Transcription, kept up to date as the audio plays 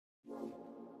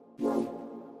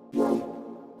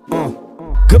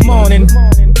morning.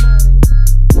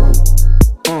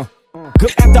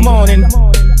 Good after morning.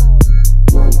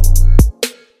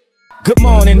 Good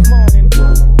morning.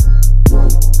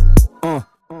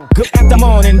 Good after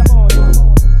morning.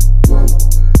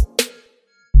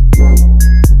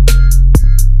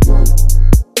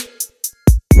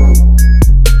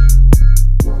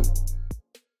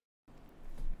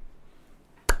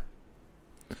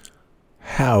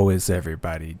 How is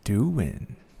everybody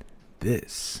doing?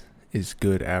 This is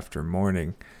Good After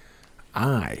Morning.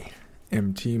 I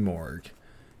am T-Morg,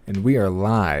 and we are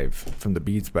live from the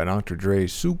Beats by Dr. Dre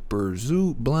Super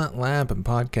Zoot Blunt Lab and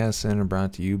Podcast Center,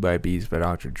 brought to you by Beats by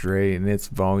Dr. Dre, and it's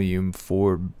Volume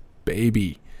 4,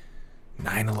 baby.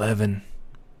 9/11.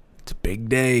 It's a big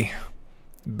day.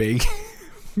 Big.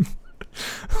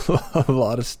 A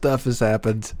lot of stuff has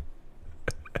happened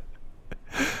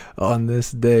on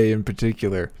this day in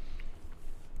particular.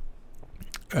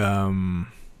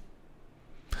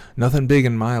 Nothing big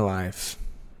in my life,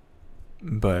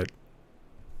 but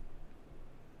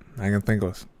I can think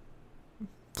of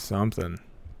something.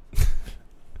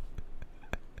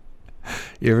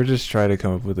 You ever just try to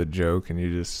come up with a joke and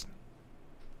you just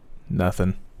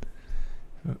nothing?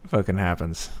 It fucking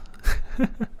happens.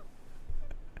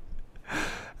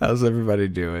 How's everybody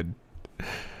doing?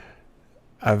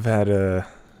 I've had a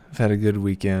good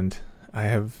weekend. I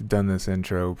have done this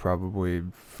intro probably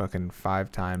fucking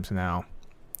 5 times now.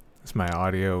 As my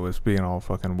audio was being all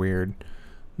fucking weird.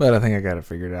 But I think I got it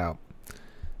figured out.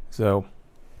 So,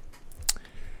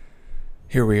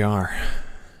 here we are.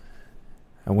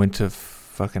 I went to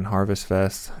fucking Harvest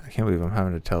Fest. I can't believe I'm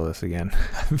having to tell this again.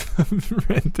 I've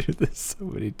ran through this so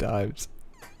many times.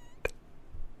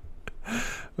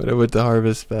 But I went to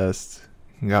Harvest Fest.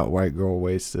 Got white girl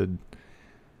wasted.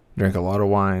 Drank a lot of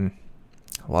wine.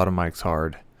 A lot of Mike's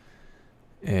Hard.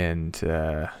 And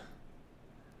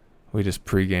we just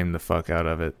pre-gamed the fuck out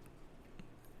of it.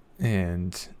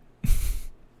 And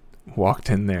walked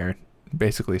in there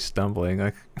basically stumbling.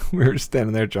 Like, we were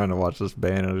standing there trying to watch this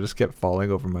band, and I just kept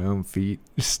falling over my own feet,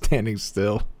 just standing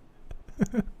still.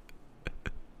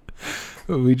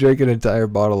 We drank an entire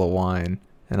bottle of wine,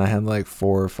 and I had like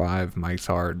 4 or 5 Mike's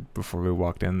Hard before we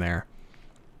walked in there.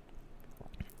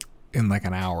 In like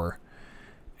an hour.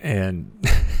 And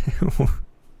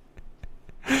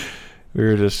we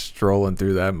were just strolling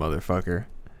through that motherfucker,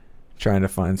 trying to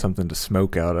find something to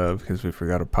smoke out of because we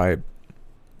forgot a pipe.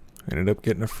 We ended up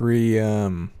getting a free what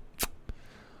are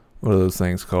those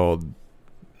things called?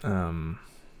 A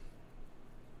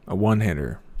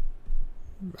one-hitter.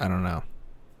 I don't know.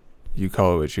 You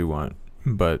call it what you want,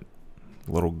 but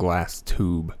a little glass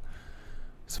tube. I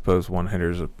suppose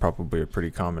one-hitters are probably a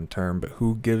pretty common term, but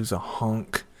who gives a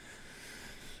hunk?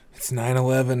 It's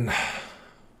 9/11.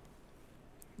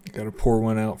 Gotta pour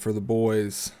one out for the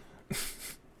boys.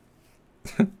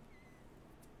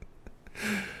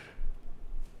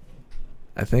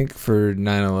 I think for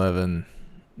 9/11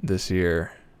 this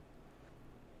year,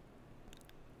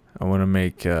 I want to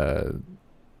make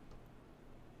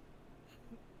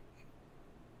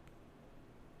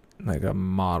like a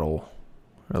model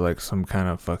or like some kind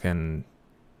of fucking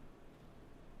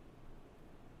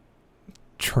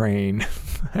train.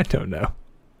 I don't know.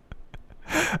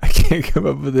 I can't come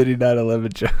up with any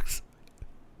 9/11 jokes.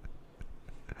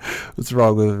 What's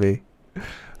wrong with me?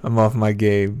 I'm off my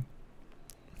game.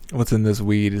 What's in this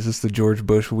weed? Is this the George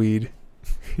Bush weed?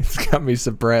 It's got me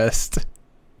suppressed.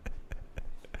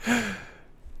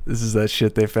 This is that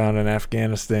shit they found in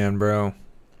Afghanistan, bro.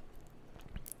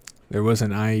 There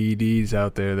wasn't IEDs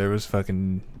out there. There was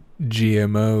fucking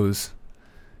GMOs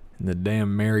and the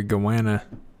damn marijuana.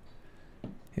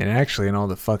 And actually in all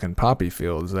the fucking poppy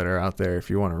fields that are out there, if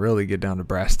you want to really get down to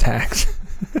brass tacks.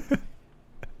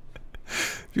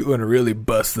 If you want to really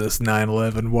bust this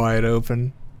 9/11 wide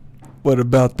open, what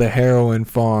about the heroin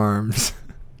farms?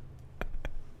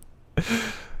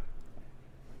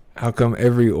 How come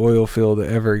every oil field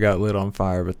ever got lit on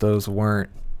fire, but those weren't?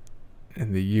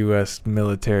 And the U.S.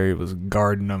 military was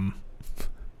guarding them.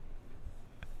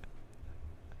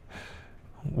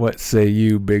 What say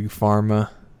you, Big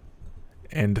Pharma?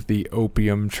 And the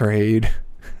opium trade.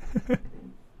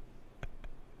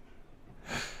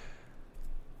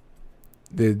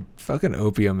 The fucking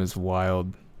opium is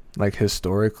wild. Like,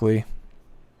 historically.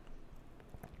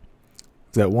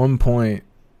 At one point,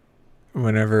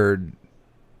 whenever,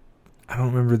 I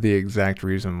don't remember the exact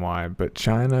reason why, but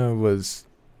China was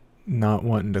not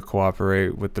wanting to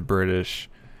cooperate with the British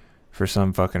for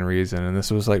some fucking reason. And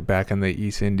this was like back in the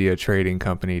East India Trading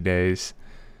Company days.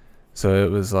 So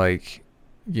it was like,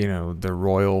 you know, the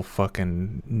Royal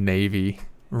fucking Navy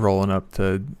rolling up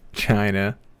to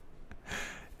China.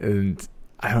 And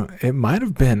It might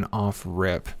have been off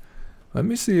rip. Let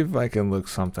me see if I can look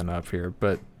something up here.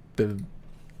 But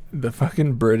the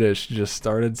fucking British just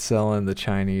started selling the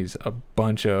Chinese a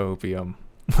bunch of opium,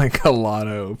 like a lot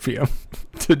of opium,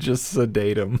 to just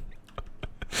sedate them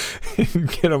and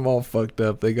get them all fucked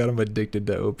up. They got them addicted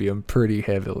to opium pretty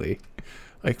heavily,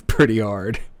 like pretty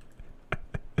hard.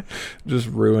 Just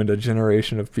ruined a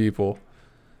generation of people.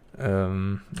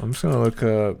 I'm just gonna look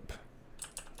up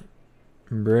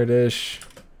British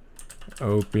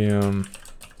opium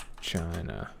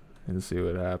China and see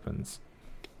what happens.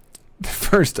 The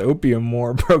first opium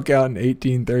war broke out in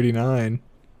 1839.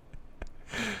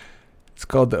 It's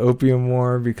called the Opium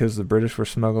War because the British were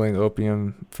smuggling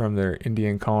opium from their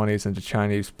Indian colonies into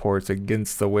Chinese ports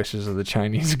against the wishes of the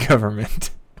Chinese government.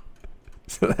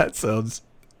 So that sounds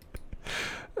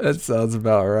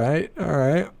about right. All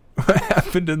right. What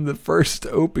happened in the first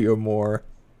Opium War?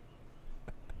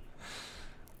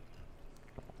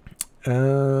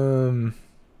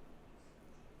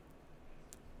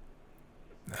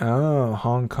 Oh,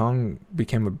 Hong Kong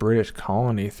became a British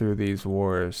colony through these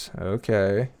wars.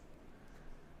 Okay.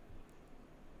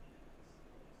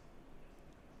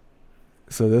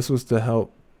 So this was to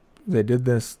help. They did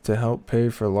this to help pay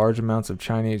for large amounts of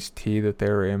Chinese tea that they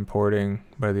were importing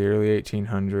by the early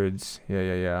 1800s.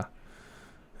 Yeah.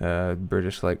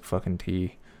 British like fucking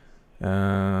tea.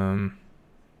 Yeah,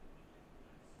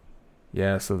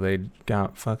 so they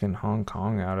got fucking Hong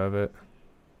Kong out of it.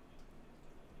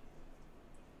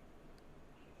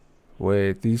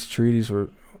 Wait, these treaties were...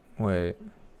 Wait.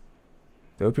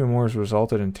 The Opium Wars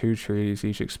resulted in 2 treaties,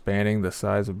 each expanding the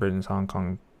size of Britain's Hong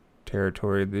Kong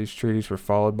territory. These treaties were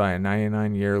followed by a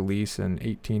 99-year lease in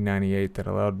 1898 that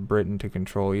allowed Britain to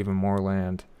control even more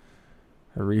land.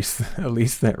 A lease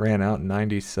that ran out in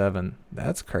 97.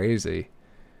 That's crazy.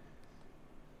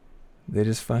 They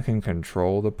just fucking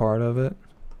controlled a part of it.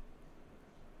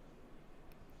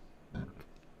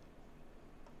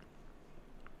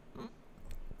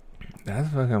 That's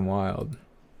fucking wild.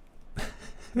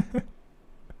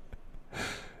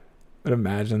 But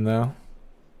imagine though,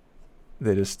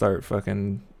 they just start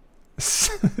fucking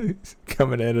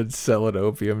coming in and selling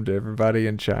opium to everybody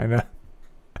in China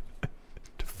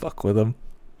to fuck with them.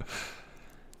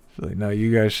 So like, no,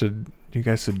 you guys should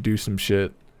do some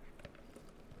shit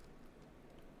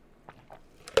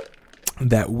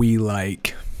that we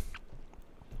like.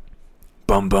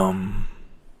 Bum bum.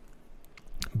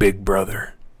 Big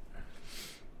brother.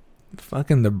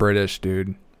 Fucking the British,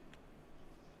 dude.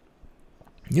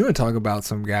 You want to talk about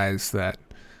some guys that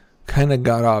kind of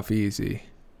got off easy?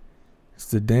 It's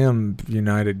the damn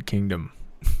United Kingdom.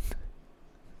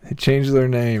 They changed their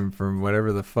name from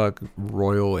whatever the fuck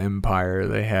royal empire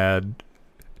they had.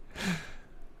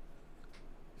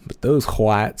 But those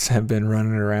whites have been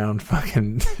running around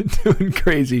fucking doing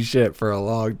crazy shit for a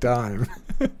long time.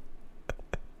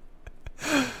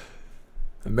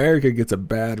 America gets a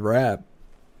bad rap.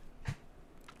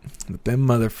 But them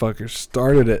motherfuckers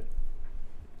started it.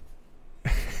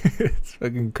 It's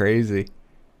fucking crazy.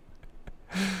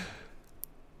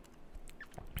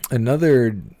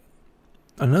 Another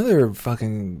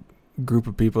fucking group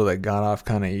of people that got off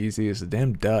kind of easy is the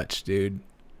damn Dutch, dude.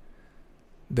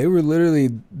 They were literally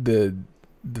the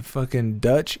fucking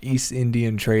Dutch East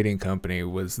Indian Trading Company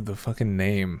was the fucking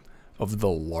name of the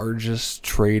largest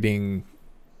trading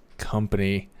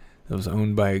company that was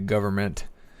owned by a government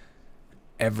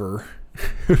ever.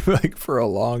 Like for a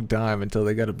long time until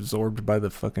they got absorbed by the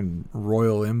fucking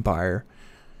royal empire.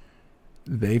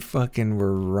 They fucking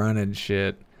were running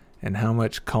shit. And how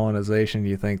much colonization do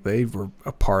you think they were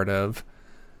a part of?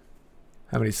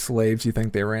 How many slaves do you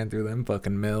think they ran through them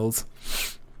fucking mills?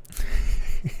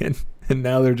 and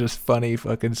now they're just funny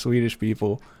fucking Swedish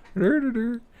people. We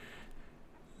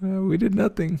did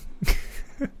nothing.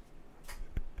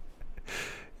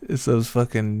 It's those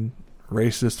fucking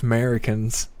racist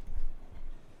Americans.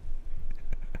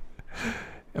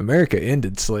 America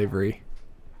ended slavery.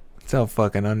 That's how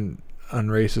fucking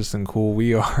unracist and cool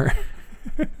we are.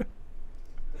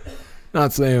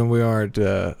 Not saying we aren't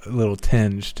a little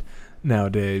tinged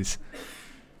nowadays.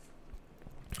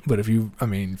 But if you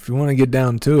want to get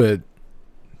down to it,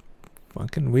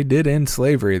 fucking we did end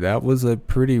slavery. That was a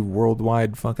pretty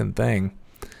worldwide fucking thing.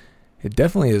 It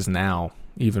definitely is now,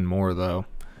 even more though.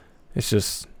 It's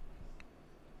just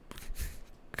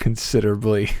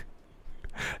considerably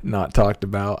not talked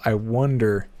about. I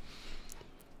wonder,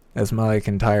 as my like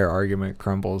entire argument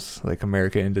crumbles, like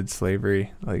America ended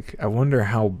slavery, like I wonder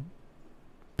how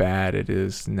bad it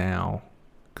is now,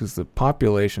 because the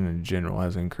population in general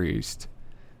has increased,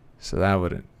 so that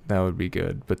would be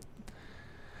good. But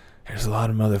There's a lot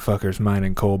of motherfuckers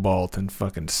mining cobalt and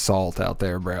fucking salt out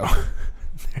there, bro.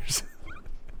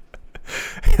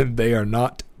 And they are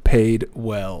not paid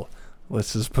well.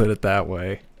 Let's just put it that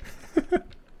way.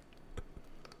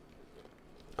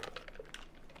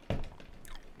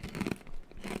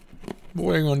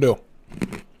 What are you gonna do?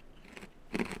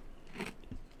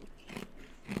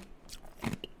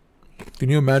 Can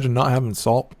you imagine not having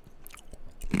salt?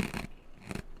 I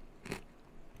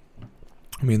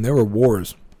mean, there were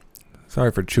wars.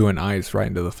 Sorry for chewing ice right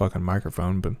into the fucking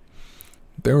microphone, but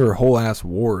there were whole ass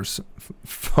wars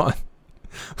fought.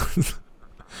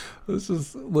 Let's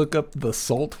just look up the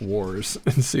salt wars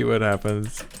and see what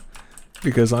happens.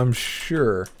 Because I'm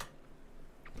sure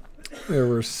there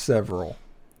were several.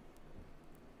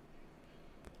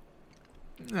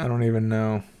 I don't even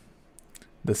know.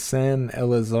 The San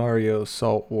Elizario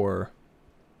Salt War.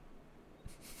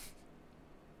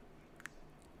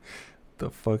 The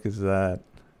fuck is that?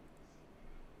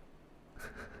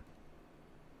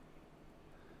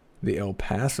 The El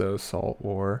Paso Salt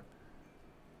War.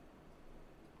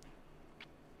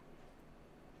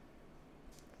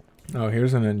 Oh,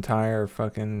 here's an entire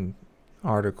fucking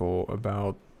article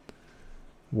about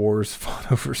wars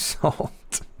fought over salt.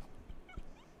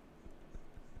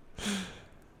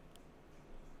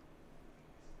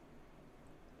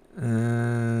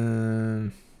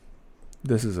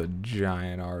 This is a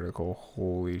giant article.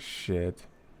 Holy shit.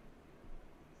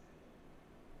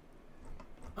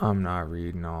 I'm not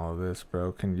reading all of this,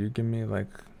 bro. Can you give me, like...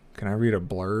 Can I read a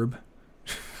blurb?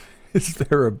 Is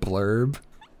there a blurb?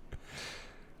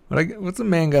 What's a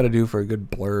man got to do for a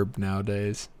good blurb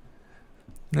nowadays?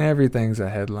 Everything's a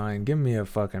headline. Give me a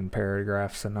fucking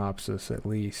paragraph synopsis at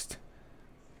least.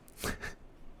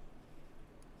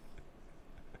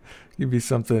 Give me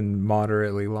something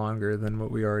moderately longer than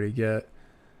what we already get.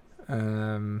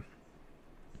 The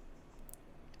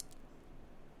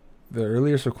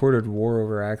earliest recorded war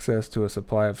over access to a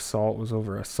supply of salt was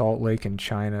over a salt lake in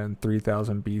China in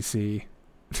 3000 BC.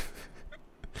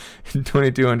 In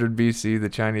 2200 BC, the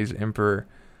Chinese emperor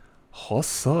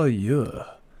Hosoyu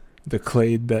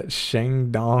declared that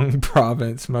Shandong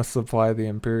province must supply the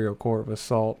imperial court with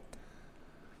salt.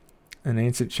 An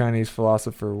ancient Chinese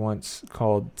philosopher once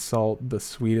called salt the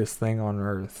sweetest thing on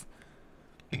earth.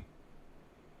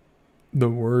 The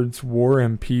words war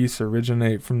and peace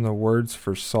originate from the words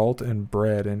for salt and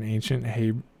bread in ancient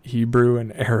Hebrew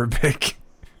and Arabic.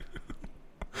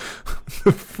 What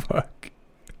the fuck?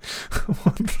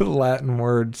 The Latin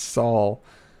word Saul,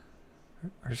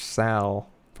 or Sal,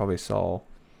 probably Saul,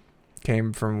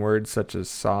 came from words such as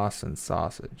sauce and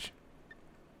sausage.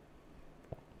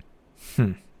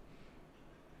 Well,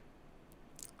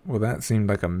 that seemed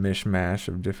like a mishmash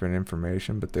of different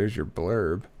information, but there's your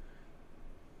blurb.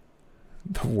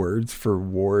 The words for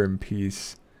war and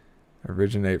peace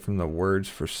originate from the words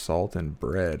for salt and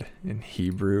bread in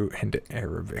Hebrew and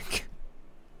Arabic.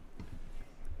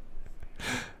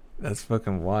 That's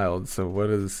fucking wild. So what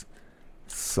is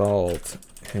salt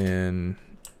in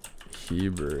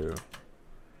Hebrew?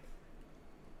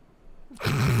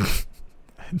 I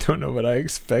don't know what I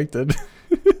expected.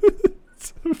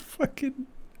 It's a fucking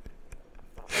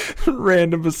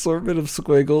random assortment of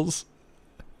squiggles.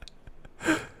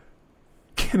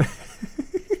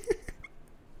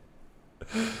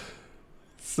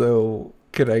 So,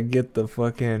 could I get the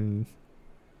fucking...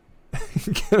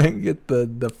 Can I get the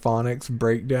phonics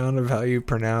breakdown of how you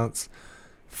pronounce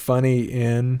funny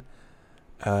in,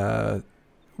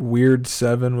 weird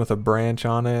 7 with a branch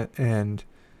on it, and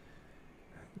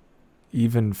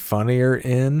even funnier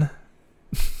in?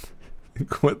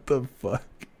 What the fuck?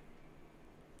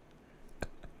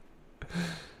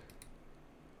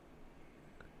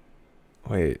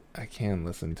 Wait, I can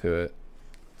listen to it.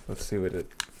 Let's see what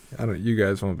it... You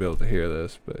guys won't be able to hear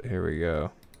this, but here we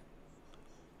go.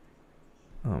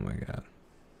 Oh my god.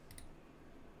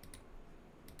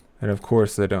 And of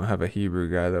course they don't have a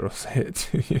Hebrew guy that'll say it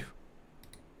to you.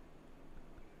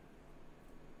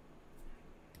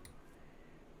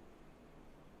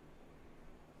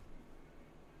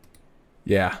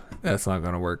 Yeah, that's not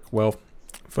gonna work. Well,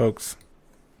 folks,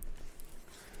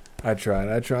 I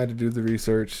tried to do the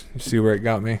research. You see where it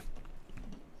got me?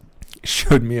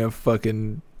 Showed me a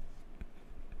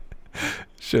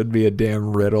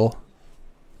damn riddle.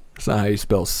 That's not how you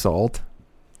spell salt.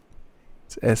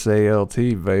 It's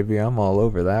S-A-L-T, baby. I'm all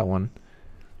over that one.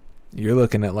 You're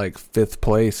looking at like 5th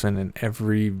place in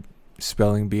every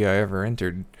spelling bee I ever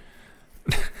entered.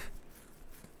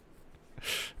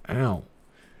 Ow.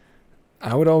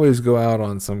 I would always go out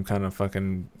on some kind of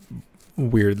fucking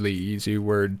weirdly easy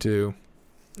word too.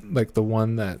 like the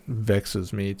one that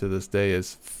vexes me to this day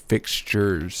is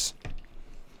fixtures.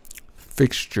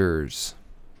 Fixtures.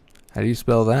 How do you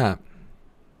spell that?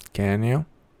 Can you?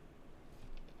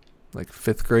 Like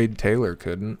 5th grade Taylor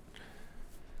couldn't.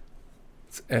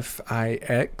 It's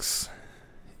Fixture.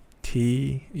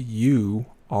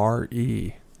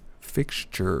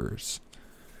 Fixtures.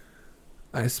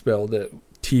 I spelled it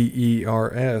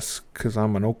Ters because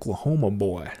I'm an Oklahoma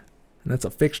boy. And that's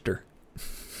a fixture.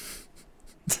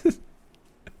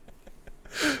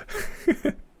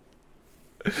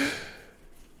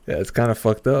 Yeah, it's kind of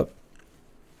fucked up.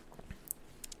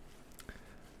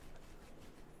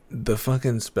 The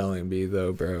fucking spelling bee,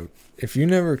 though, bro. If you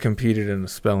never competed in a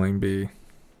spelling bee,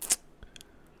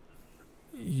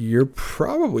 you're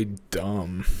probably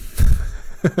dumb.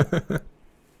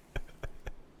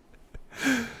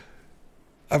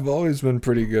 I've always been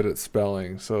pretty good at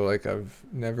spelling, so like I've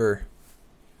never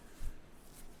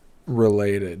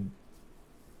related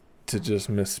to just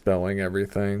misspelling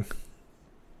everything.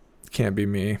 Can't be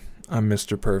me. I'm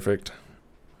Mr. Perfect.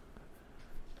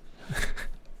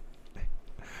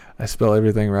 I spell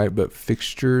everything right but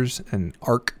fixtures and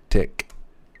Arctic.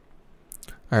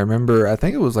 I remember, I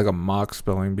think it was like a mock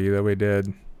spelling bee that we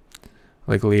did,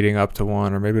 like leading up to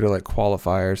one, or maybe to like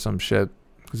qualify or some shit,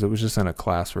 because it was just in a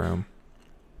classroom.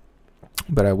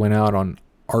 But I went out on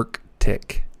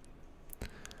Arctic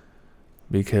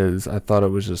because I thought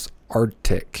it was just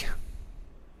Arctic,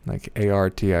 like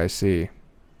Artic. Who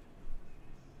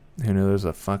knew there's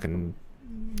a fucking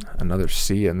another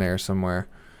C in there somewhere?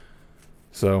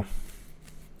 So,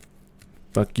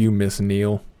 fuck you, Miss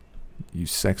Neal, you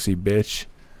sexy bitch.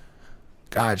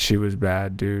 God, she was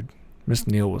bad, dude. Miss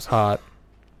Neal was hot.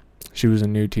 She was a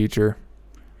new teacher.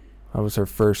 I was her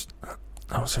first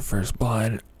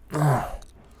bride. Oh.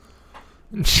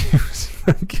 And she was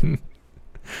fucking,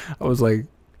 I was like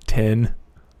 10,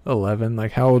 11.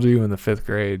 Like, how old are you in the 5th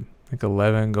grade? Like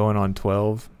 11 going on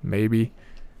 12, maybe.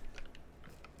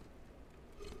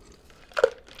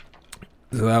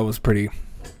 So that was pretty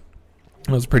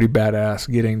badass,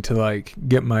 getting to like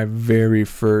get my very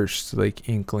first like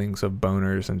inklings of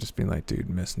boners and just being like, dude,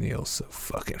 Miss Neal's so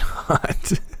fucking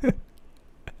hot.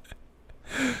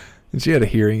 And she had a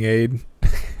hearing aid.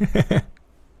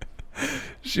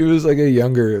 She was like a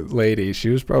younger lady. She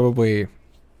was probably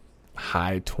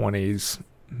high 20s,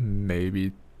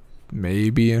 maybe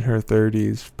in her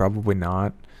 30s, probably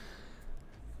not.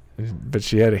 But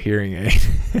she had a hearing aid.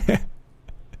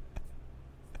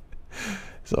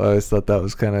 So I always thought that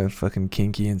was kind of fucking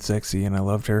kinky and sexy, and I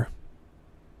loved her.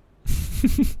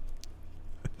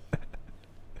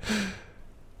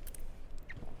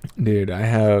 Dude, I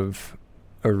have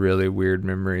a really weird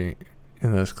memory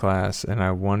in this class, and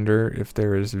I wonder if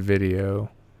there is video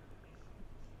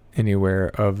anywhere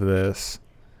of this.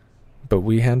 But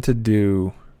we had to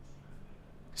do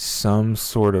some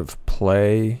sort of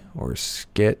play or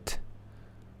skit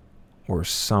or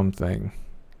something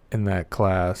in that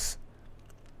class.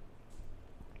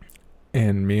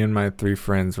 And me and my 3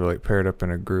 friends were like paired up in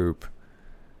a group,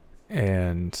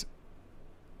 and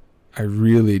I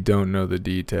really don't know the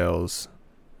details,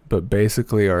 but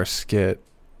basically our skit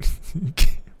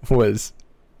was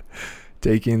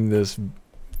taking this,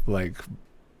 like,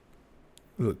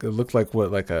 it looked like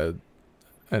what like an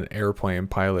airplane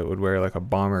pilot would wear, like a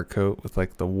bomber coat with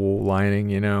like the wool lining,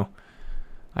 you know.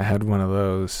 I had one of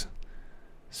those,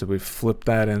 so we flipped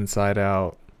that inside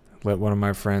out, let one of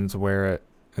my friends wear it,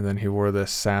 and then he wore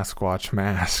this Sasquatch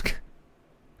mask.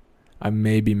 I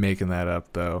may be making that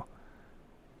up though,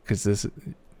 because this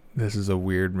is a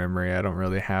weird memory. I don't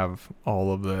really have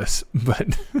all of this,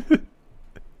 but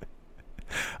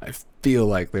I feel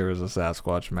like there was a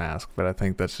Sasquatch mask, but I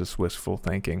think that's just wishful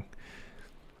thinking.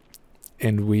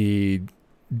 And we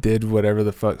did whatever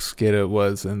the fuck skit it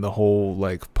was, and the whole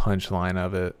like punchline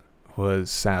of it was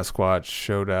Sasquatch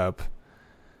showed up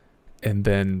and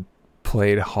then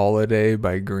played Holiday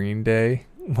by Green Day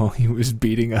while he was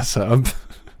beating us up.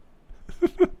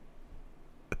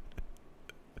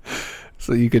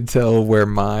 So you could tell where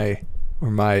my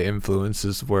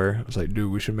influences were. I was like,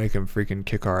 dude, we should make him freaking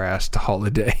kick our ass to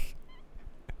Holiday.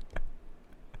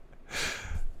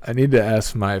 I need to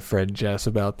ask my friend Jess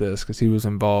about this because he was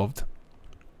involved,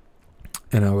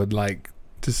 and I would like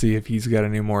to see if he's got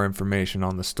any more information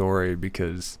on the story,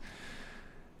 because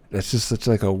that's just such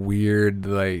like a weird,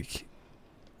 like,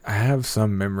 I have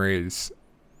some memories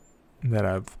that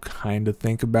I've kind of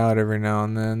think about every now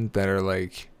and then that are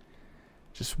like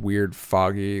just weird,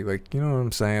 foggy, like, you know what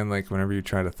I'm saying? Like whenever you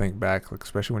try to think back, like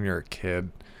especially when you're a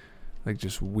kid, like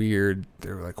just weird,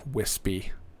 they're like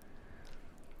wispy.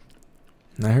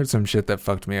 And I heard some shit that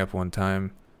fucked me up one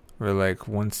time where like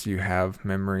once you have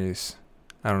memories,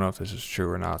 I don't know if this is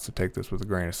true or not, so take this with a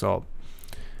grain of salt.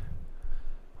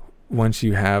 Once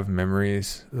you have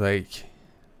memories, like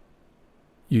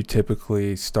you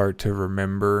typically start to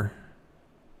remember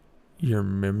your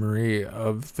memory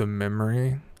of the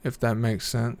memory, if that makes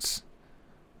sense.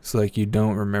 It's like you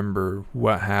don't remember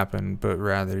what happened, but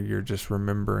rather you're just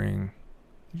remembering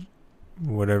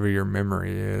whatever your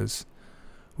memory is,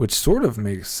 which sort of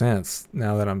makes sense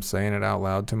now that I'm saying it out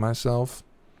loud to myself.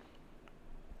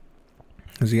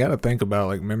 Because you got to think about,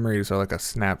 like, memories are like a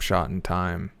snapshot in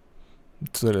time.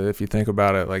 So that if you think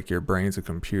about it, like your brain's a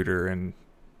computer, and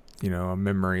a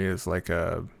memory is like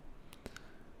I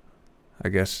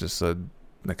guess just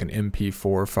like an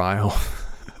MP4 file.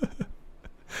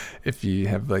 If you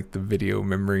have like the video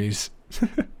memories.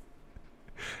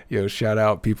 Shout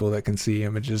out people that can see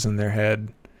images in their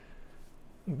head.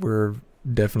 We're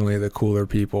definitely the cooler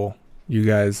people. You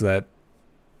guys that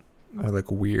are like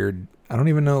weird. I don't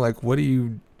even know, like, what do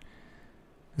you...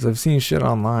 Because I've seen shit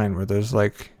online where there's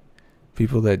like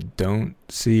people that don't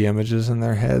see images in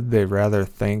their head. They rather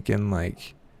think in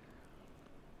like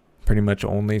pretty much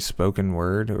only spoken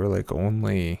word, or like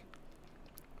only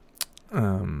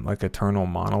like eternal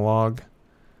monologue.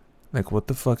 Like, what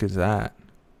the fuck is that?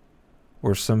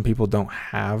 Or some people don't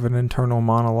have an internal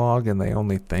monologue and they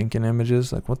only think in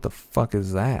images. Like, what the fuck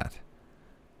is that?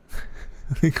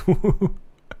 Like,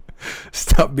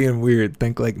 stop being weird.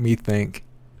 Think like me think.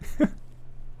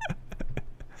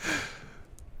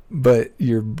 But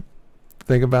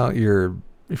think about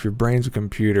if your brain's a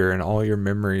computer and all your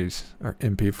memories are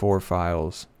MP4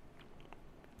 files,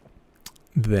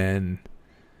 then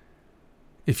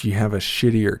if you have a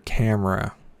shittier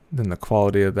camera, then the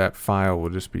quality of that file will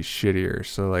just be shittier.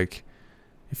 So like,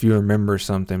 if you remember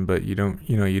something, but you don't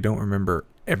remember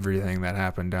everything that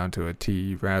happened down to a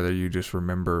T, rather you just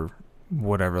remember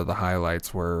whatever the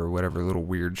highlights were, or whatever little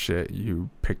weird shit you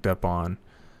picked up on.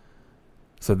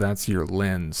 So that's your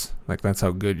lens. Like, that's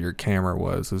how good your camera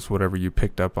was, is whatever you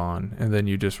picked up on. And then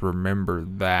you just remember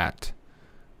that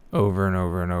over and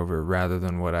over and over, rather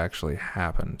than what actually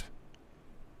happened.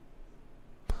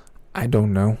 I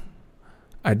don't know.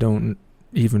 I don't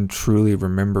even truly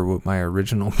remember what my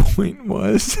original point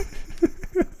was.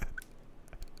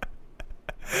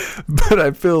 But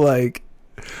I feel like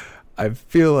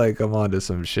I'm onto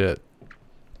some shit.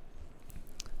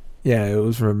 Yeah, it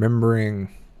was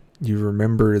remembering. You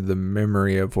remember the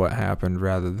memory of what happened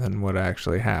rather than what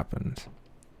actually happened.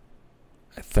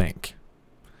 I think.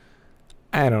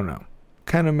 I don't know.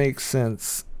 Kind of makes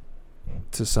sense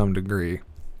to some degree.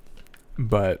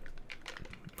 But,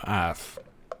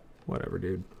 whatever,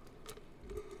 dude.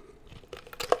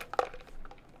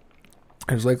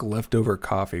 There's like leftover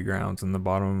coffee grounds in the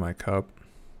bottom of my cup.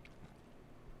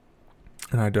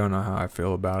 And I don't know how I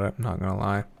feel about it. I'm not going to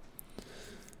lie.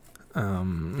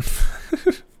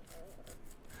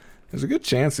 There's a good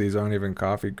chance these aren't even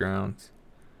coffee grounds.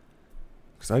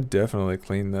 Because I definitely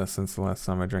cleaned this since the last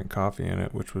time I drank coffee in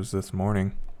it, which was this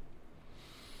morning.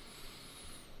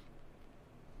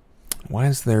 Why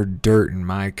is there dirt in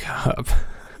my cup?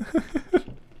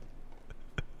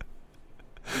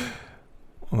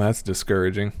 Well, that's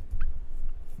discouraging.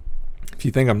 If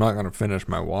you think I'm not going to finish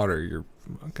my water, you're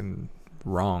fucking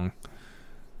wrong.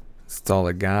 That's all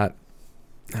I got.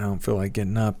 I don't feel like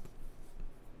getting up.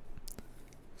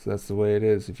 So that's the way it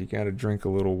is. If you got to drink a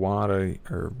little water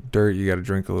or dirt, you got to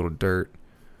drink a little dirt.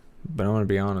 But I'm going to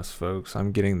be honest, folks.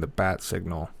 I'm getting the bat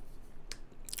signal.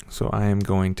 So I am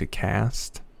going to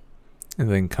cast and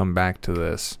then come back to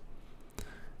this.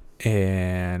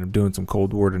 And I'm doing some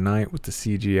Cold War tonight with the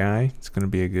CGI. It's going to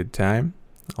be a good time.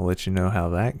 I'll let you know how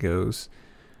that goes.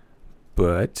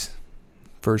 But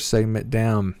first segment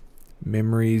down.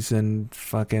 Memories and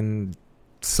fucking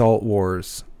Salt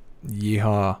Wars.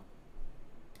 Yeehaw.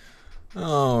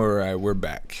 Alright, we're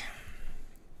back.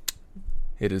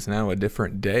 It is now a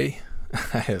different day.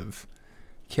 I have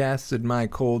casted my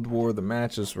Cold War. The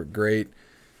matches were great.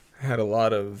 I had a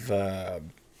lot of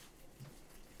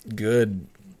good,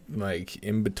 like,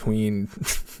 in-between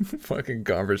fucking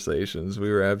conversations.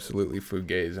 We were absolutely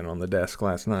fugazing on the desk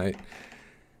last night.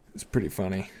 It's pretty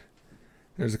funny.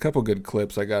 There's a couple good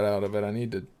clips I got out of it. I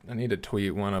need to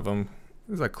tweet one of them,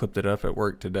 because I clipped it up at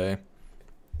work today.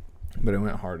 But it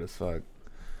went hard as fuck.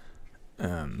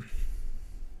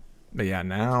 But yeah,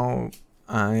 now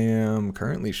I am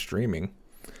currently streaming.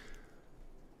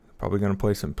 Probably going to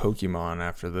play some Pokemon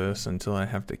after this until I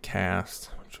have to cast,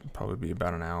 which will probably be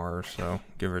about an hour or so,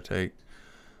 give or take.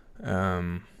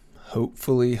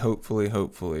 Hopefully,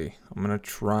 I'm going to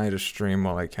try to stream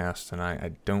while I cast tonight.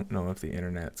 I don't know if the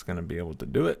internet's going to be able to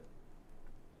do it.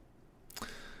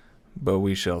 but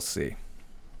we shall see.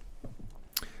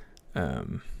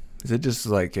 Is it just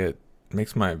like it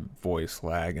makes my voice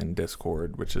lag in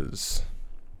Discord, which is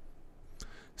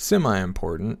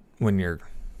semi-important when you're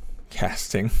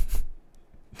casting,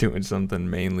 doing something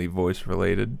mainly voice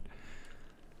related.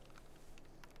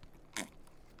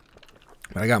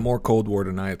 But I got more Cold War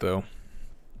tonight, though.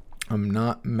 I'm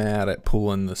not mad at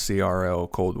pulling the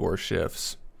CRL Cold War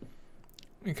shifts,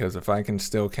 because if I can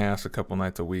still cast a couple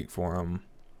nights a week for them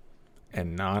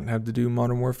and not have to do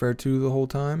Modern Warfare 2 the whole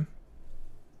time,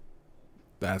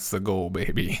 that's the goal,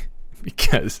 baby.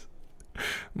 Because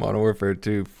Modern Warfare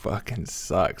 2 fucking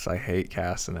sucks. I hate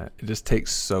casting it. It just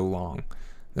takes so long.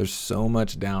 There's so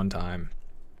much downtime.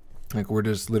 Like, we're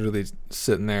just literally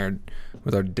sitting there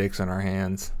with our dicks in our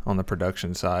hands on the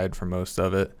production side for most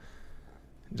of it.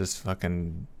 Just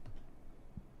fucking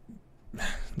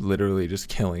literally just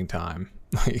killing time.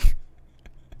 Like,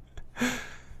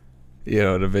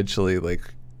 and eventually,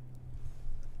 like,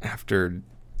 after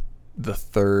the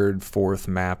third, fourth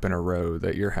map in a row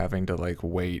that you're having to, like,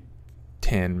 wait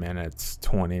 10 minutes,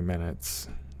 20 minutes,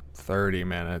 30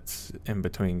 minutes in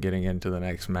between getting into the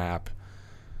next map,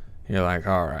 you're like,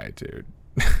 all right, dude.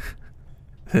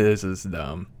 This is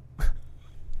dumb.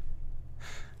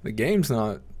 The game's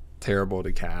not terrible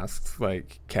to cast.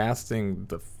 Like, casting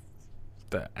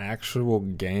the actual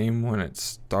game when it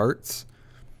starts,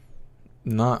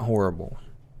 not horrible.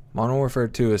 Modern Warfare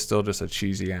 2 is still just a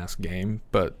cheesy ass game,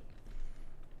 but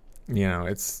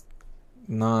it's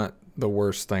not the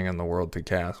worst thing in the world to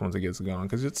cast once it gets going,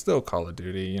 because it's still Call of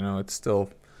Duty. It's still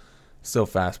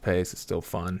fast paced. It's still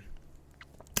fun,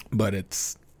 but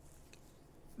it's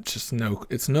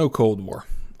no Cold War.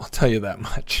 I'll tell you that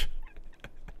much.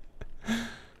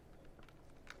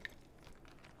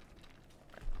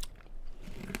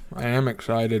 I am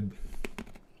excited.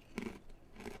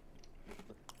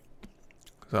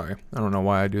 Sorry, I don't know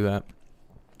why I do that.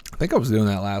 I think I was doing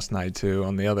that last night too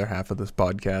on the other half of this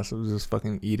podcast. I was just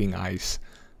fucking eating ice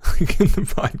in the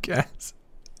podcast.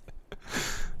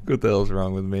 What the hell's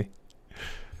wrong with me?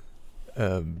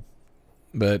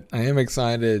 But I am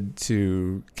excited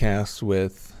to cast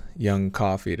with Young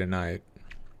Coffee tonight.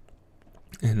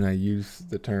 And I use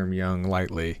the term young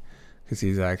lightly because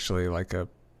he's actually like I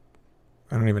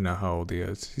don't even know how old he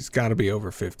is. He's got to be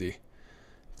over 50. If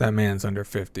that man's under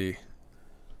 50,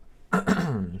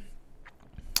 I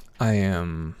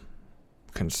am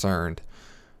concerned.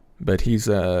 But he's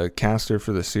a caster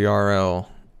for the CRL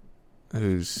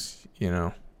who's,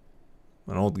 an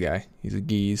old guy. He's a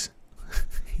geese.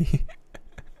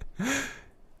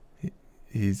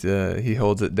 He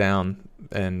holds it down,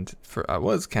 and I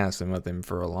was casting with him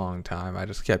for a long time. I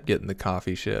just kept getting the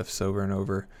coffee shifts over and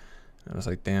over. And I was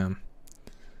like, damn,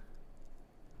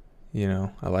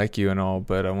 I like you and all,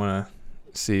 but I want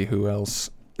to see who else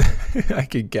I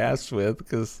could cast with,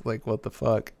 because, like, what the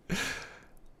fuck?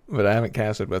 But I haven't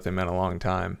casted with him in a long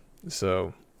time,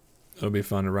 so it'll be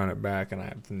fun to run it back, and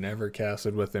I've never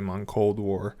casted with him on Cold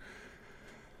War,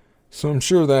 so I'm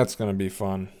sure that's going to be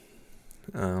fun.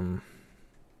 I'm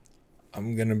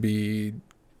going to be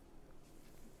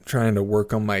trying to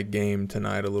work on my game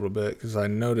tonight a little bit, because I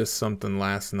noticed something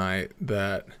last night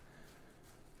that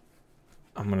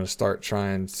I'm going to start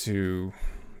trying to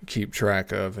keep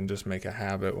track of and just make a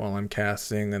habit while I'm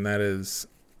casting, and that is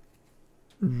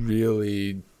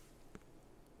really,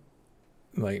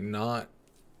 like, not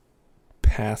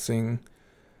passing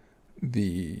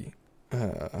the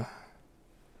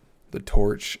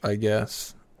torch, I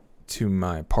guess, to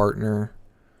my partner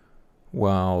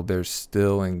while there's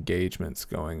still engagements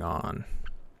going on.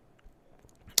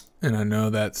 And I know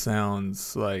that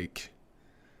sounds like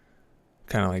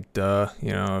kind of like duh,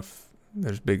 if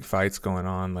there's big fights going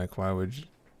on, like why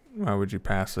would you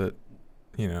pass it,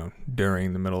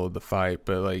 during the middle of the fight?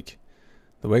 But, like,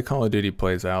 the way Call of Duty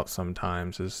plays out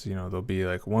sometimes is, there'll be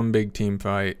like one big team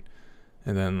fight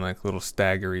and then like little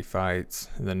staggery fights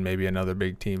and then maybe another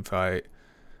big team fight.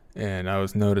 And I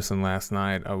was noticing last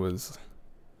night I was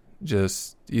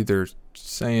just either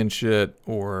saying shit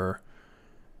or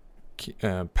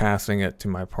passing it to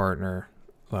my partner,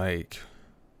 like,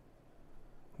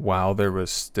 while there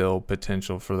was still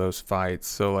potential for those fights.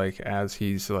 So, like, as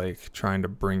he's, like, trying to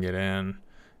bring it in,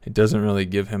 it doesn't really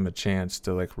give him a chance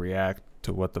to, like, react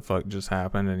to what the fuck just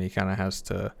happened, and he kind of has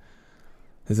to,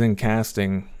 as in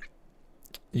casting,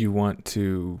 you want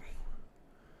to,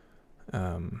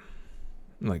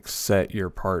 like, set your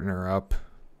partner up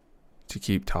to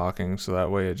keep talking, so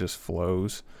that way it just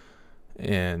flows.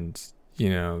 And,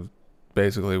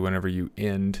 basically whenever you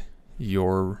end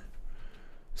your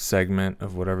segment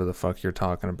of whatever the fuck you're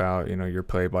talking about, your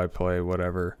play-by-play,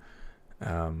 whatever,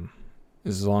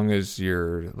 as long as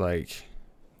you're like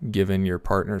giving your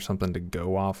partner something to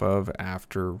go off of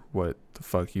after what the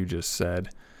fuck you just said,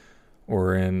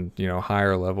 or in,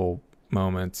 higher level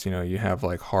moments, you have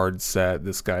like hard set,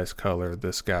 this guy's color,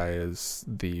 this guy is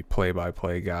the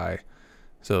play-by-play guy.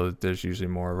 So there's usually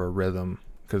more of a rhythm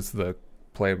because the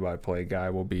play-by-play guy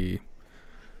will be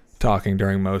talking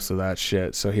during most of that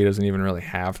shit, so he doesn't even really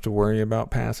have to worry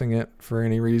about passing it for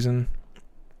any reason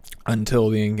until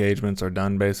the engagements are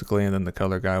done, basically, and then the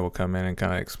color guy will come in and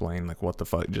kind of explain like what the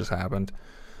fuck just happened.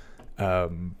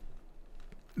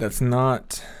 That's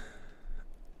not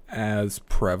as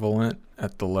prevalent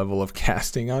at the level of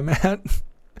casting I'm at.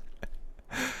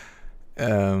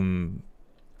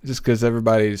 Just because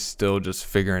everybody's still just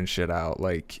figuring shit out.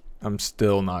 Like, I'm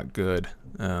still not good.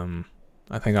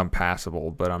 I think I'm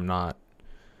passable, but I'm not,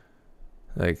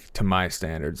 like, to my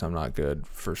standards, I'm not good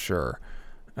for sure.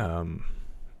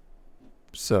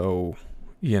 So,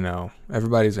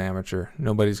 everybody's amateur.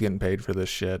 Nobody's getting paid for this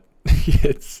shit.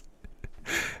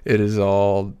 It is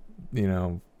all,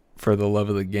 for the love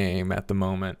of the game at the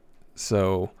moment.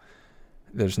 So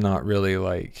there's not really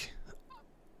like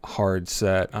hard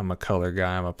set, I'm a color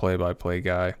guy, I'm a play-by-play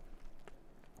guy.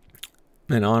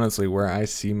 And honestly, where I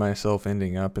see myself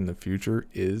ending up in the future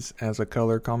is as a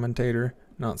color commentator,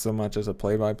 not so much as a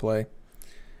play-by-play.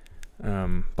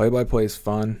 Play-by-play is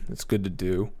fun. It's good to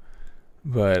do.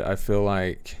 But I feel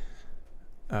like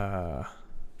I'm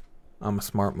a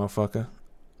smart motherfucker.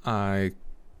 I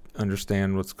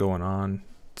understand what's going on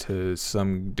to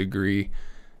some degree.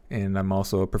 And I'm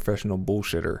also a professional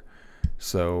bullshitter.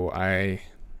 So I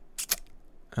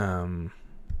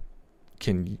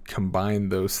can combine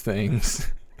those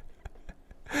things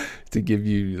to give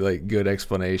you like good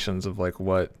explanations of like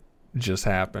what just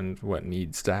happened, what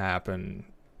needs to happen,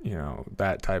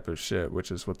 that type of shit,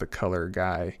 which is what the color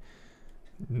guy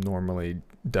normally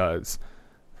does.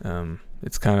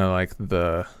 It's kind of like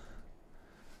the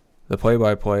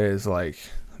play-by-play is like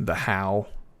the how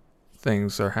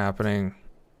things are happening,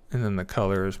 and then the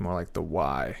color is more like the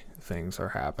why things are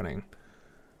happening.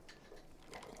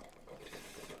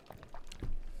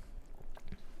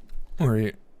 Or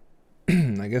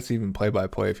I guess even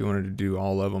play-by-play, if you wanted to do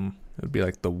all of them, it would be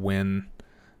like the when,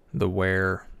 the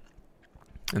where,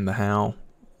 and the how,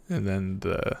 and then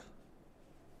the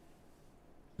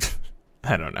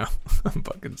I don't know. I'm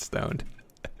fucking stoned.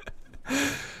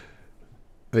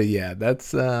 But yeah,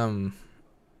 that's kind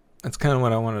of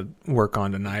what I want to work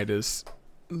on tonight, is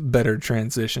better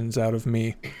transitions out of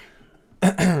me,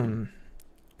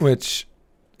 which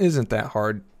isn't that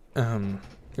hard.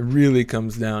 It really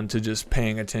comes down to just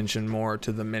paying attention more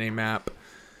to the mini map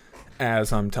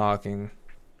as I'm talking,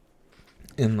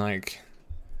 and like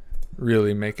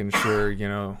really making sure,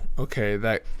 okay,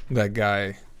 that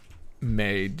guy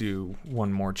may do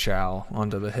one more chow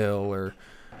onto the hill, or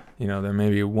there may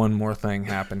be one more thing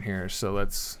happen here, so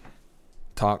let's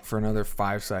talk for another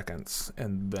 5 seconds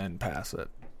and then pass it,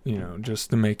 just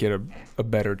to make it a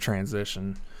better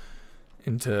transition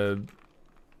into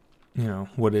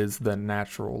what is the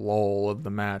natural lull of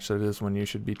the match, that is when you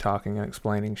should be talking and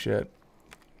explaining shit.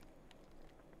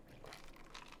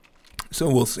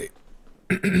 So we'll see.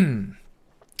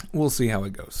 We'll see how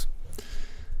it goes.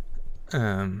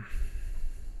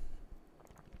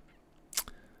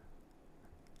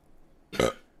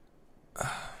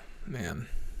 Man,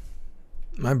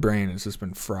 my brain has just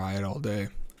been fried all day.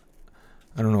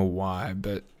 I don't know why,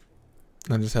 but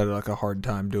I just had like a hard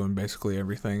time doing basically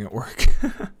everything at work.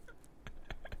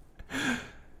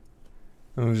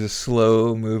 I was just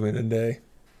slow moving today.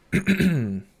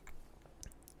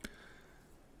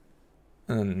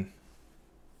 And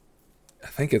I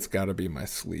think it's got to be my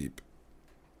sleep.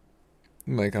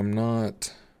 Like I'm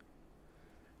not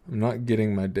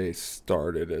getting my day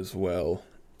started as well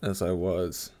as I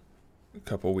was a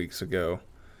couple weeks ago.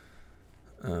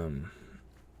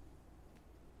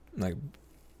 Like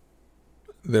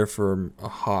there for a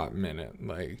hot minute,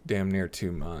 like damn near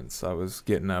 2 months, I was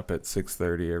getting up at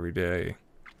 6:30 every day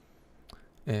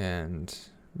and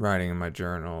writing in my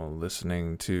journal,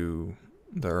 listening to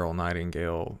the Earl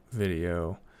Nightingale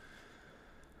video,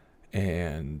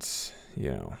 and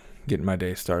getting my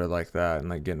day started like that, and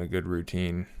like getting a good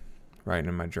routine, writing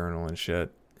in my journal and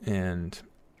shit, and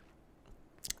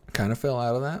kind of fell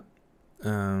out of that.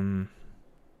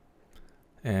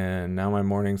 And now my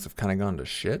mornings have kind of gone to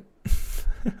shit.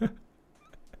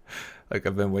 Like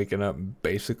I've been waking up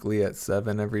basically at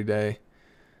 7 every day,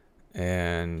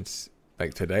 and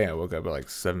like today I woke up at like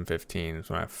 7:15 is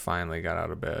when I finally got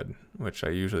out of bed, which I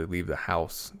usually leave the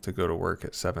house to go to work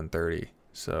at 7:30.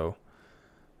 So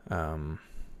cutting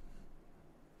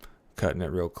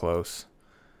it real close.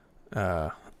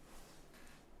 So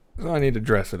I need to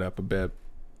dress it up a bit.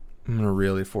 I'm going to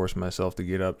really force myself to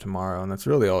get up tomorrow, and that's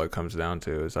really all it comes down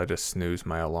to is I just snooze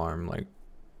my alarm like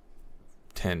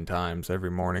 10 times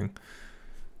every morning.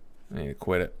 I need to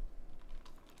quit it.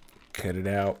 Cut it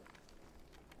out.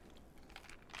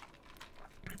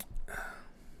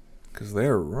 Because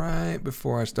there, right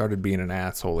before I started being an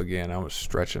asshole again, I was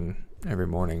stretching every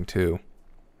morning too.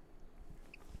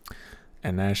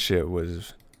 And that shit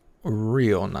was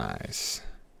real nice.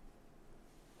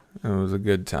 It was a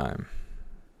good time.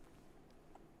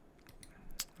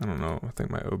 I don't know. I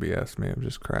think my OBS may have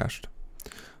just crashed.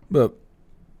 But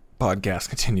podcast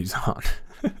continues on.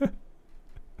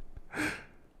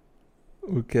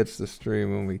 We'll catch the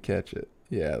stream when we catch it.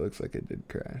 Yeah, it looks like it did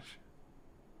crash.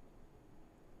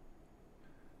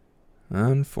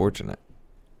 Unfortunate.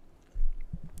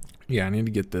 Yeah, I need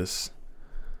to get this.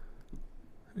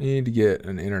 I need to get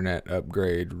an internet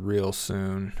upgrade real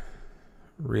soon.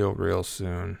 Real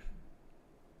soon.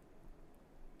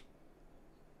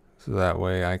 So that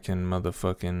way I can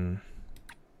motherfucking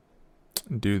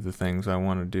do the things I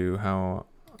want to do how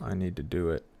I need to do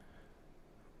it.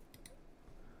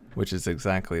 Which is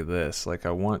exactly this. Like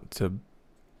I want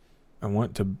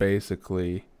to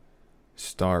basically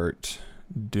start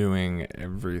doing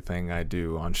everything I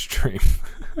do on stream.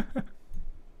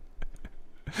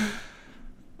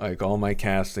 Like all my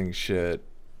casting shit,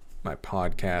 my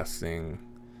podcasting,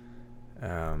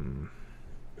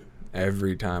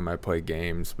 every time I play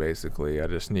games, basically, I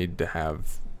just need to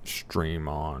have stream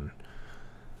on.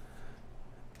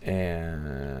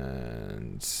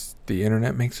 And the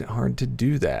internet makes it hard to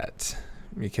do that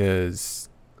because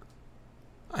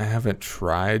I haven't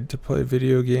tried to play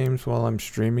video games while I'm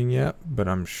streaming yet, but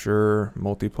I'm sure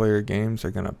multiplayer games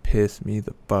are going to piss me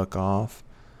the fuck off.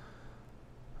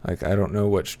 Like, I don't know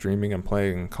what streaming and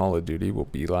playing Call of Duty will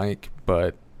be like,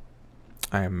 but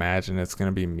I imagine it's going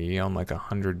to be me on like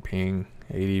 100 ping,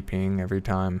 80 ping every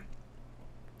time.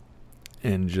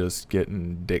 And just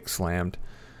getting dick slammed.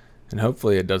 And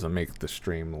hopefully it doesn't make the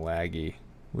stream laggy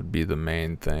would be the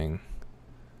main thing.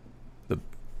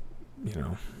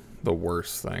 The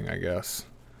worst thing, I guess.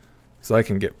 So I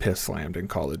can get piss slammed in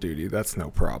Call of Duty. That's no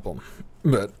problem.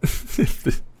 But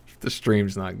if the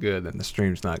stream's not good, then the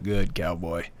stream's not good,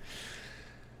 cowboy.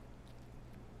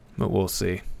 But we'll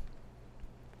see.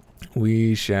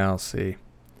 We shall see.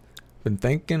 Been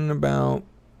thinking about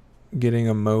getting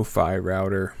a MoFi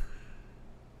router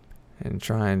and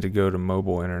trying to go to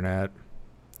mobile internet.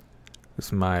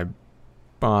 Because my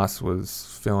boss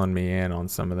was filling me in on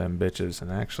some of them bitches.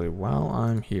 And actually, while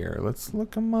I'm here, let's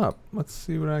look them up. Let's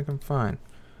see what I can find.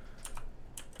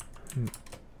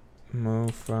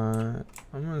 MoFi.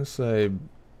 I'm going to say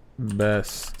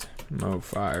best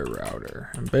MoFi router.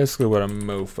 And basically what a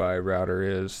MoFi router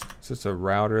is it's a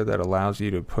router that allows you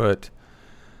to put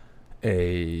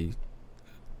a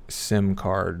SIM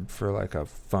card for like a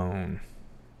phone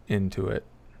into it.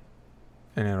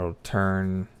 And it'll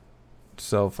turn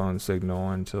cell phone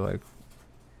signal into like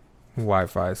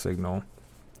Wi-Fi signal.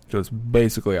 So it's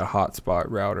basically a hotspot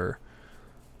router.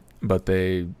 But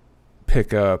they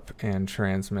pick up and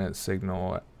transmit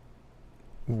signal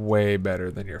way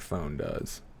better than your phone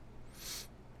does.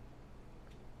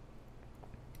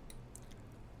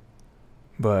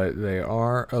 But they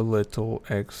are a little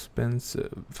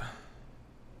expensive.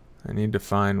 I need to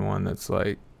find one that's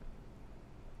like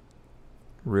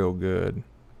real good.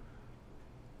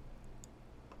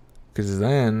 Because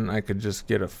then I could just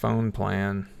get a phone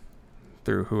plan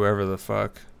through whoever the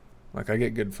fuck. Like, I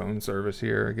get good phone service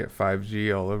here. I get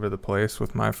 5G all over the place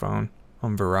with my phone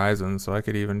on Verizon. So I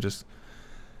could even just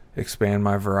expand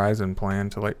my Verizon plan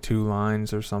to like 2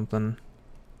 lines or something.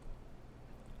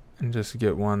 And just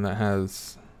get one that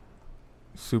has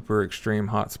super extreme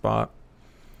hotspot.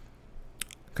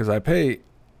 Because I pay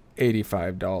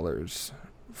 $85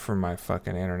 for my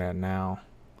fucking internet now.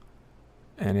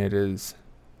 And it is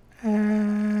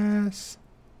ass.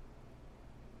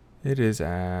 It is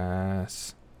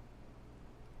ass.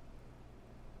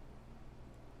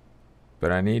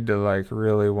 But I need to like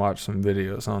really watch some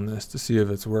videos on this to see if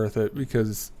it's worth it,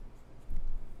 because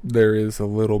there is a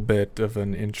little bit of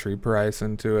an entry price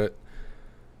into it.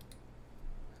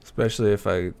 Especially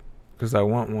because I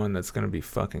want one that's going to be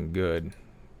fucking good.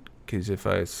 Because if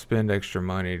I spend extra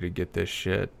money to get this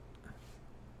shit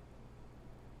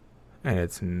and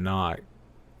it's not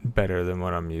better than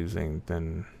what I'm using,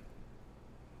 then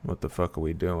what the fuck are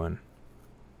we doing?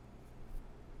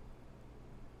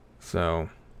 So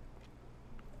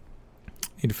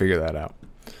need to figure that out.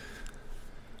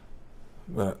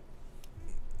 But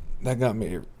that got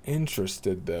me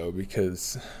interested though,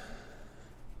 because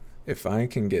if I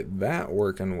can get that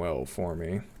working well for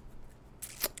me,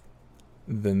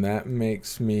 then that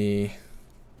makes me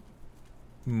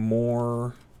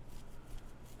more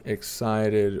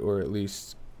excited, or at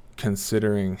least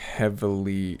considering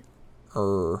heavily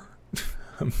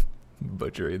I'm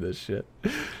butchering this shit.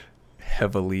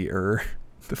 Heavily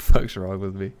the fuck's wrong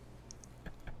with me?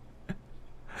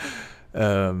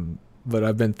 But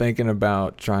I've been thinking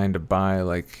about trying to buy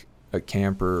like a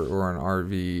camper or an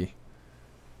RV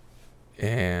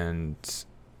and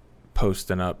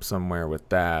posting up somewhere with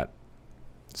that,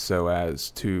 so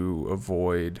as to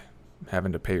avoid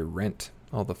having to pay rent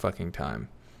all the fucking time.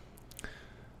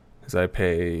 Because I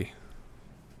pay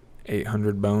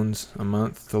 800 bones a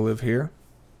month to live here,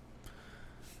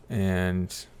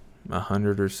 and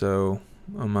 100 or so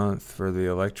a month for the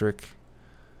electric.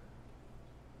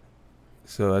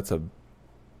 So that's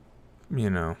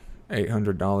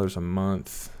 $800 a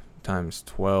month times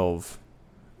 12.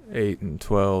 8 and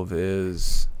 12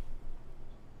 is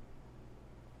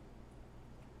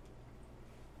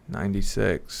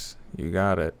 96. You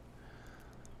got it.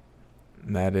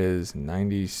 That is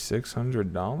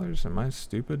 $9,600. Am I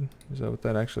stupid? Is that what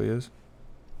that actually is?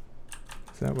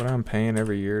 Is that what I'm paying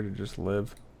every year to just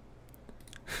live?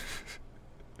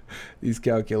 These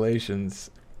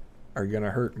calculations are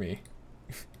gonna hurt me.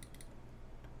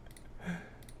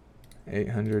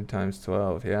 800 times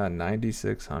 12. Yeah,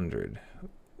 9,600.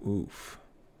 Oof.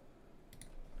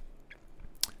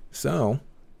 So,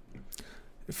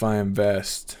 if I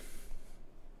invest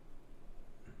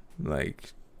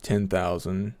like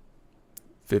 10,000,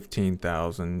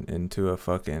 15,000 into a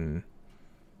fucking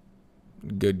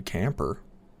good camper,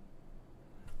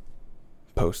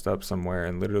 post up somewhere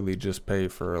and literally just pay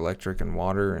for electric and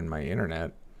water and my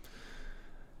internet,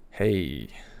 hey,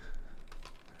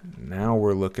 now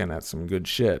we're looking at some good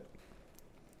shit.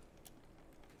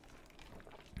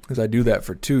 Because I do that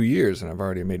for 2 years and I've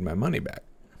already made my money back.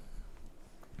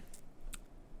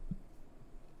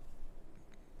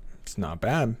 It's not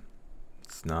bad.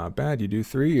 It's not bad. You do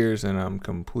 3 years and I'm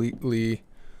completely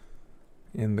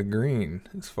in the green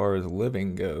as far as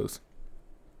living goes.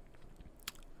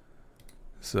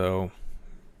 So,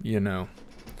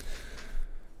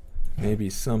 maybe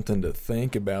something to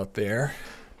think about there.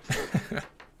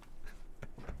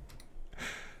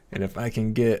 And if I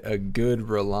can get a good,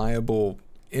 reliable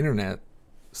internet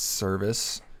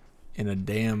service in a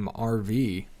damn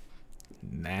RV,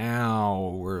 now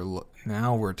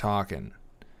we're talking.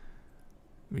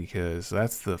 Because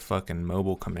that's the fucking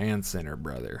mobile command center,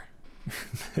 brother.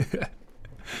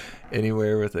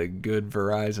 Anywhere with a good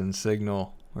Verizon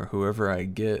signal, or whoever I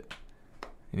get,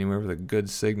 anywhere with a good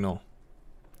signal,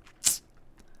 it's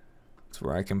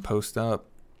where I can post up,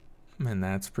 and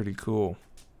that's pretty cool.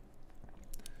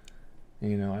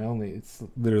 It's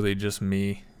literally just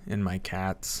me and my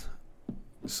cats,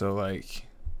 so like,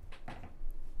 I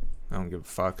don't give a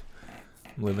fuck.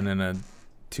 I'm living in a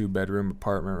 2-bedroom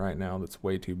apartment right now that's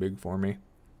way too big for me,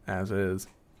 as is.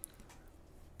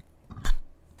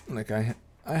 Like, I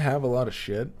have a lot of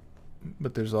shit,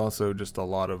 but there's also just a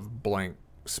lot of blank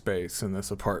space in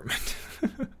this apartment.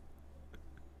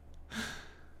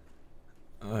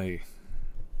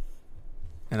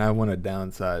 And I want to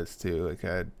downsize too. Like,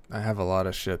 I have a lot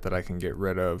of shit that I can get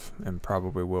rid of and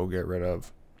probably will get rid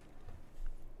of.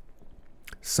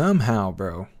 Somehow,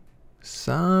 bro.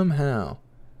 Somehow,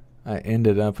 I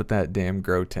ended up with that damn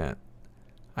grow tent.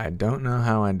 I don't know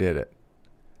how I did it.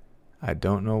 I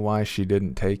don't know why she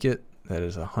didn't take it. That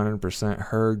is 100%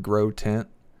 her grow tent.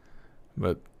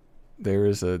 But there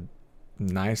is a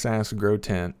nice-ass grow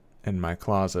tent in my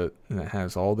closet, and it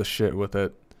has all the shit with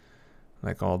it.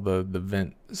 Like all the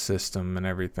vent system and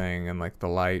everything, and like the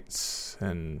lights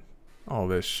and all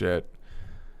this shit.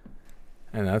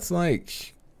 And that's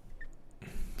like,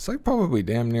 it's like probably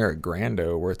damn near a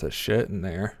 $1,000 worth of shit in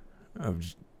there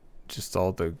of just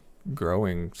all the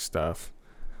growing stuff.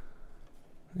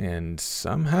 And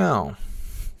somehow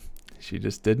she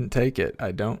just didn't take it.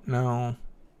 I don't know.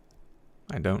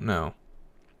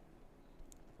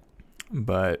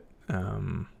 But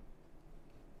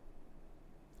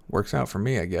works out for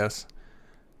me, I guess,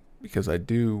 because I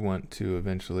do want to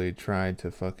eventually try to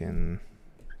fucking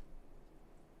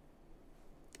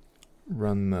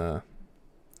run the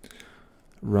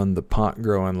pot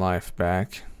growing life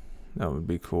back. That would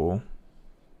be cool.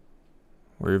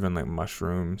 Or even like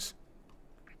mushrooms,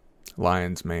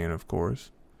 lion's mane, of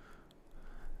course,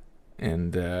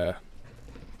 and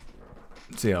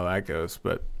see how that goes.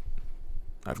 But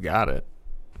I've got it.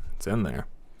 It's in there.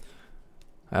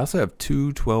 I also have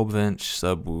 2 12-inch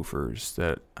subwoofers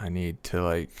that I need to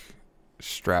like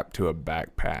strap to a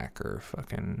backpack or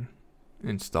fucking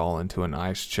install into an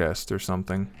ice chest or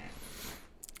something,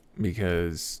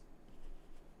 because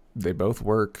they both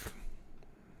work.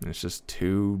 It's just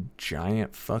two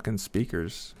giant fucking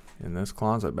speakers in this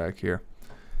closet back here.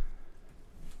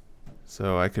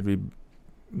 So I could be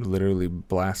literally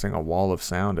blasting a wall of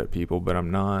sound at people, but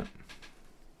I'm not.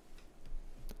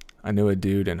 I knew a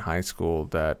dude in high school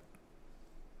that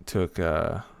took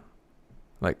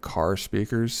like car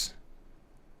speakers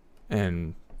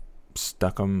and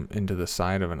stuck them into the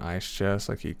side of an ice chest.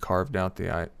 Like he carved out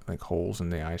the like holes in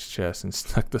the ice chest and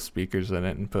stuck the speakers in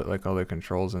it and put like all the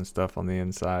controls and stuff on the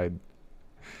inside.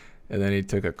 And then he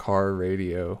took a car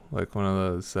radio, like one of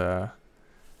those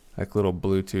like little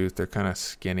Bluetooth. They're kind of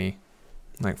skinny,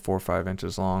 like 4 or 5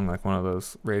 inches long, like one of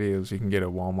those radios you can get at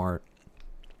Walmart,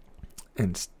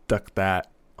 and stuck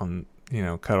that on,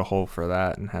 cut a hole for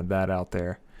that and had that out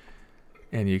there.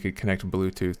 And you could connect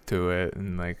Bluetooth to it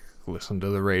and like listen to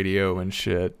the radio and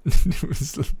shit. It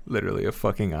was literally a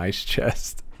fucking ice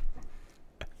chest.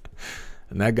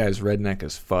 And that guy's redneck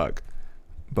as fuck.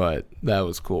 But that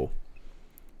was cool.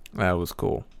 That was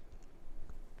cool.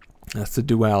 That's the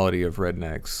duality of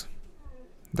rednecks.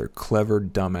 They're clever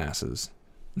dumbasses.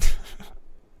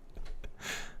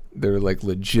 They're like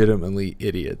legitimately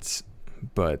idiots,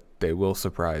 but they will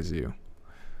surprise you.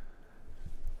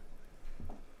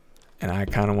 And I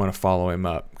kind of want to follow him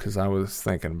up, because I was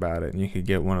thinking about it, and you could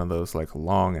get one of those like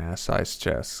long ass ice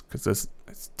chests, because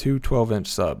it's two 12-inch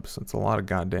subs. It's a lot of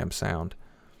goddamn sound.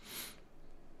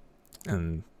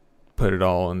 And put it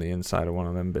all in the inside of one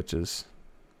of them bitches.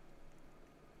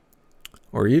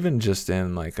 Or even just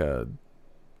in like a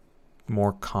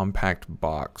more compact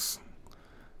box,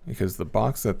 because the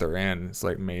box that they're in is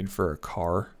like made for a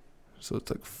car, so it's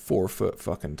like 4 foot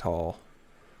fucking tall.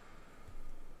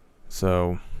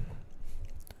 So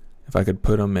if I could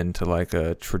put them into like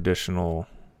a traditional,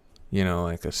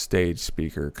 like a stage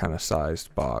speaker kind of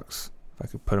sized box, if I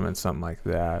could put them in something like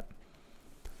that,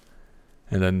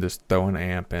 and then just throw an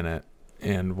amp in it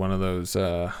and one of those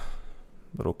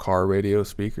little car radio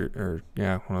speaker, or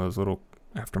one of those little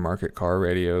aftermarket car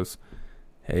radios.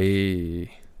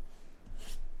 Hey,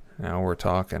 now we're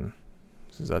talking.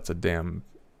 That's a damn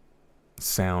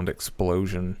sound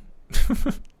explosion.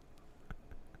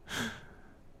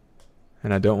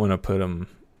 And I don't want to put them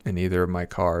in either of my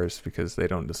cars, because they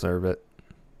don't deserve it.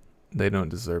 They don't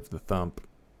deserve the thump.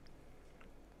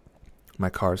 My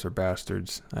cars are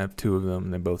bastards. I have 2 of them,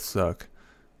 and they both suck.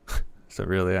 So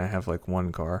really, I have like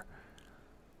 1 car.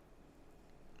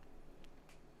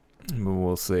 But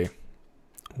we'll see.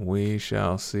 We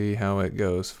shall see how it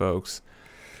goes, folks.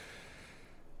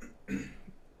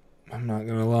 I'm not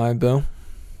going to lie, though.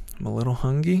 I'm a little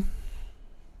hungry.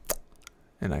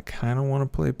 And I kind of want to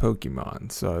play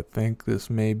Pokemon. So I think this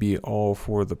may be all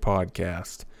for the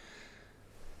podcast.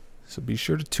 So be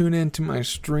sure to tune in to my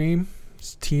stream.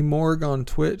 It's T-Morg on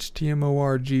Twitch.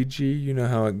 T-M-O-R-G-G. You know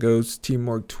how it goes.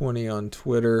 T-Morg20 on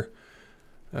Twitter.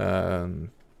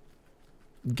 Good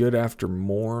After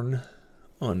Morn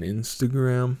on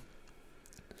Instagram.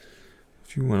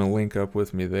 If you want to link up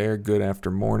with me there. Good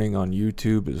After Morning on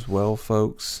YouTube as well,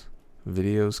 folks.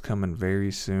 Videos coming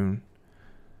very soon.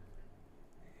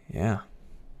 Yeah,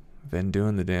 been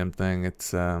doing the damn thing.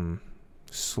 It's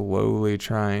slowly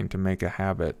trying to make a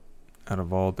habit out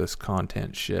of all this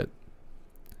content shit.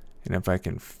 And if I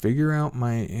can figure out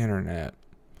my internet,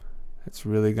 it's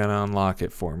really going to unlock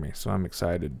it for me. So I'm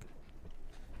excited.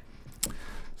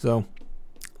 So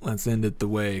let's end it the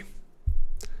way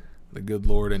the good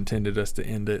Lord intended us to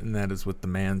end it, and that is with the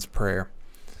man's prayer.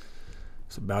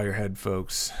 So bow your head,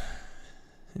 folks,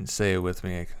 and say it with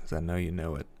me, because I know you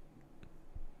know it.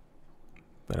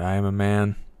 But I am a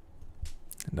man,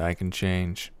 and I can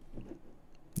change.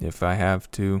 If I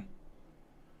have to,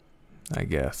 I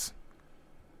guess.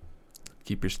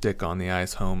 Keep your stick on the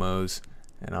ice, homos,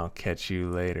 and I'll catch you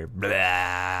later.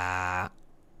 Blah!